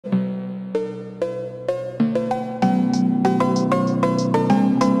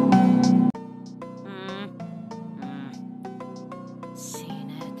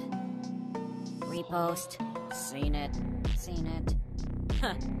post. Seen it. Seen it.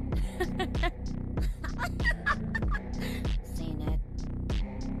 Huh. Seen it.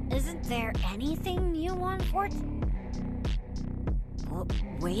 Isn't there anything new on Fort? Oh,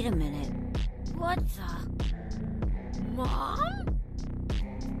 wait a minute. What the? Mom?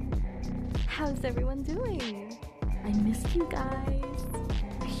 How's everyone doing? I missed you guys.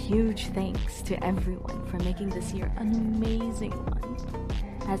 A huge thanks to everyone for making this year an amazing one.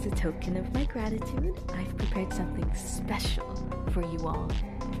 As a token of my gratitude, I've prepared something special for you all.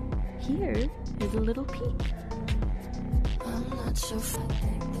 Here is a little peek. I'm not so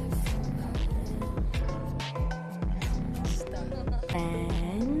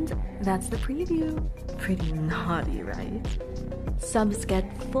And that's the preview. Pretty naughty, right? Subs get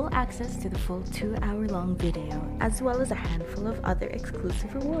full access to the full 2-hour-long video, as well as a handful of other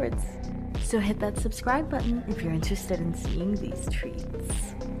exclusive rewards. So hit that subscribe button if you're interested in seeing these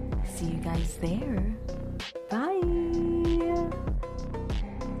treats. See you guys there. Bye!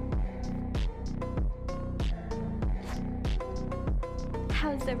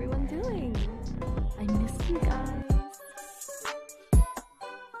 How's everyone doing? I miss you guys.